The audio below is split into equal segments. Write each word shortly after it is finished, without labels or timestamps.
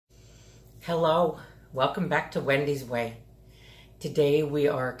Hello, welcome back to Wendy's Way. Today we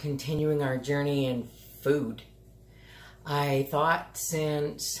are continuing our journey in food. I thought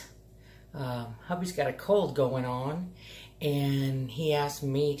since hubby's got a cold going on and he asked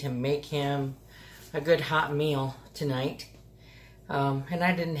me to make him a good hot meal tonight, and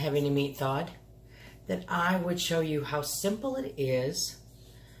I didn't have any meat thawed, that I would show you how simple it is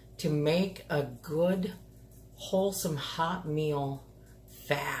to make a good wholesome hot meal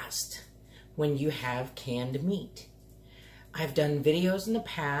fast when you have canned meat. I've done videos in the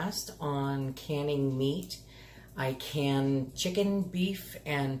past on canning meat. I can chicken, beef,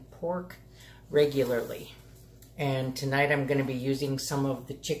 and pork regularly. And tonight I'm going to be using some of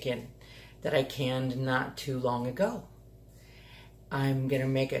the chicken that I canned not too long ago. I'm going to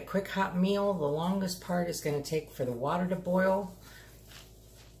make a quick hot meal. The longest part is going to take for the water to boil.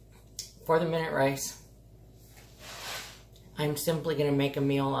 For the minute rice, I'm simply going to make a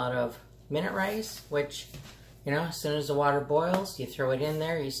meal out of minute rice, which, you know, as soon as the water boils, you throw it in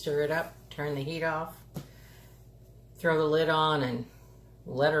there, you stir it up, turn the heat off, throw the lid on, and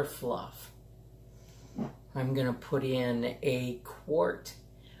let her fluff. I'm going to put in a quart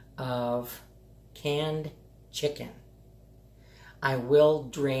of canned chicken. I will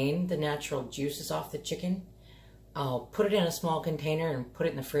drain the natural juices off the chicken. I'll put it in a small container and put it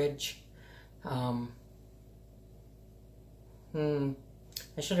in the fridge.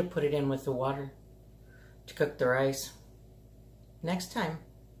 I should have put it in with the water to cook the rice next time.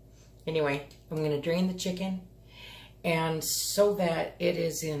 Anyway, I'm going to drain the chicken, and so that it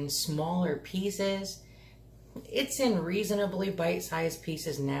is in smaller pieces. It's in reasonably bite-sized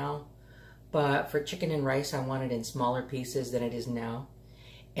pieces now, but for chicken and rice, I want it in smaller pieces than it is now.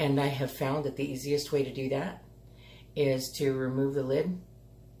 And I have found that the easiest way to do that is to remove the lid,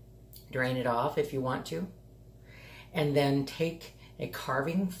 drain it off if you want to, and then take a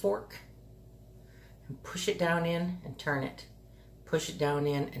carving fork and push it down in and turn it. Push it down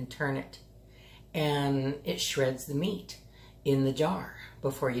in and turn it. And it shreds the meat in the jar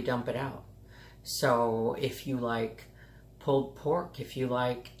before you dump it out. So if you like pulled pork, if you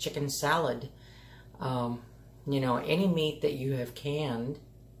like chicken salad, you know, any meat that you have canned,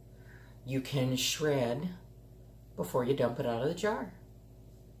 you can shred before you dump it out of the jar.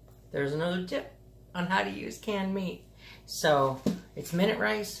 There's another tip on how to use canned meat. So it's minute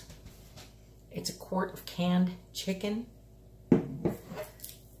rice, it's a quart of canned chicken,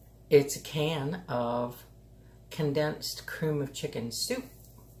 it's a can of condensed cream of chicken soup,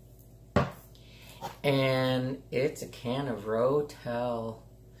 and it's a can of Rotel.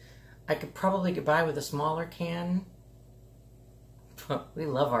 I could probably get by with a smaller can. We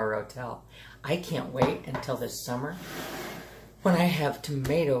love our Rotel. I can't wait until this summer when I have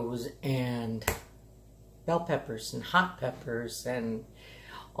tomatoes and bell peppers and hot peppers and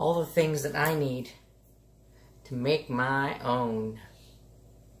all the things that I need to make my own.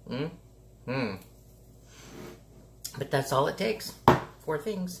 But that's all it takes. 4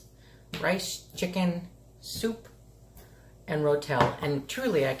 things: rice, chicken, soup, and Rotel. And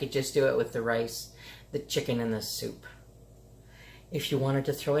truly, I could just do it with the rice, the chicken, and the soup. If you wanted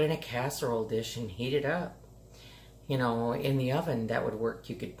to throw it in a casserole dish and heat it up, you know, in the oven, that would work.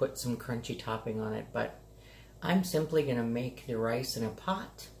 You could put some crunchy topping on it, but I'm simply going to make the rice in a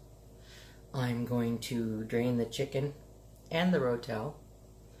pot. I'm going to drain the chicken and the Rotel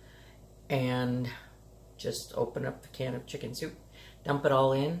and just open up the can of chicken soup, dump it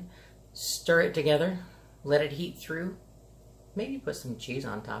all in, stir it together, let it heat through, maybe put some cheese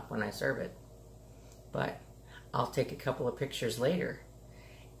on top when I serve it. But I'll take a couple of pictures later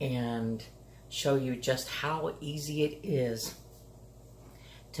and show you just how easy it is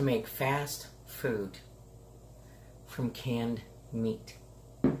to make fast food from canned meat.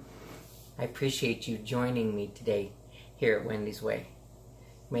 I appreciate you joining me today here at Wendy's Way.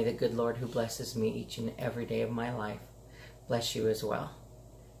 May the good Lord who blesses me each and every day of my life bless you as well,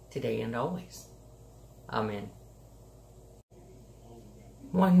 today and always. Amen.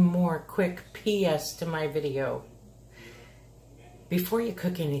 One more quick PS to my video. Before you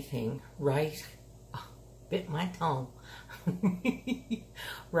cook anything, rice, bit my tongue,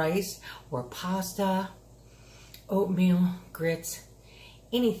 rice or pasta, oatmeal, grits,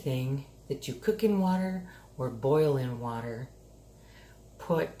 anything that you cook in water or boil in water,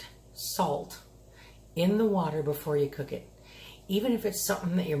 put salt in the water before you cook it. Even if it's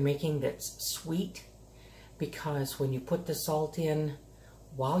something that you're making that's sweet, because when you put the salt in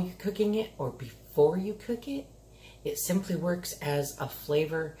while you're cooking it or before you cook it, it simply works as a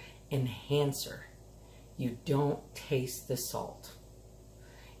flavor enhancer. You don't taste the salt.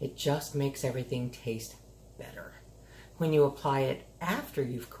 It just makes everything taste better. When you apply it after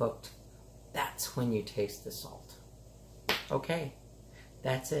you've cooked That's when you taste the salt. Okay,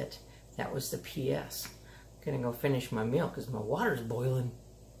 that's it. That was the PS. I'm gonna go finish my meal because my water's boiling.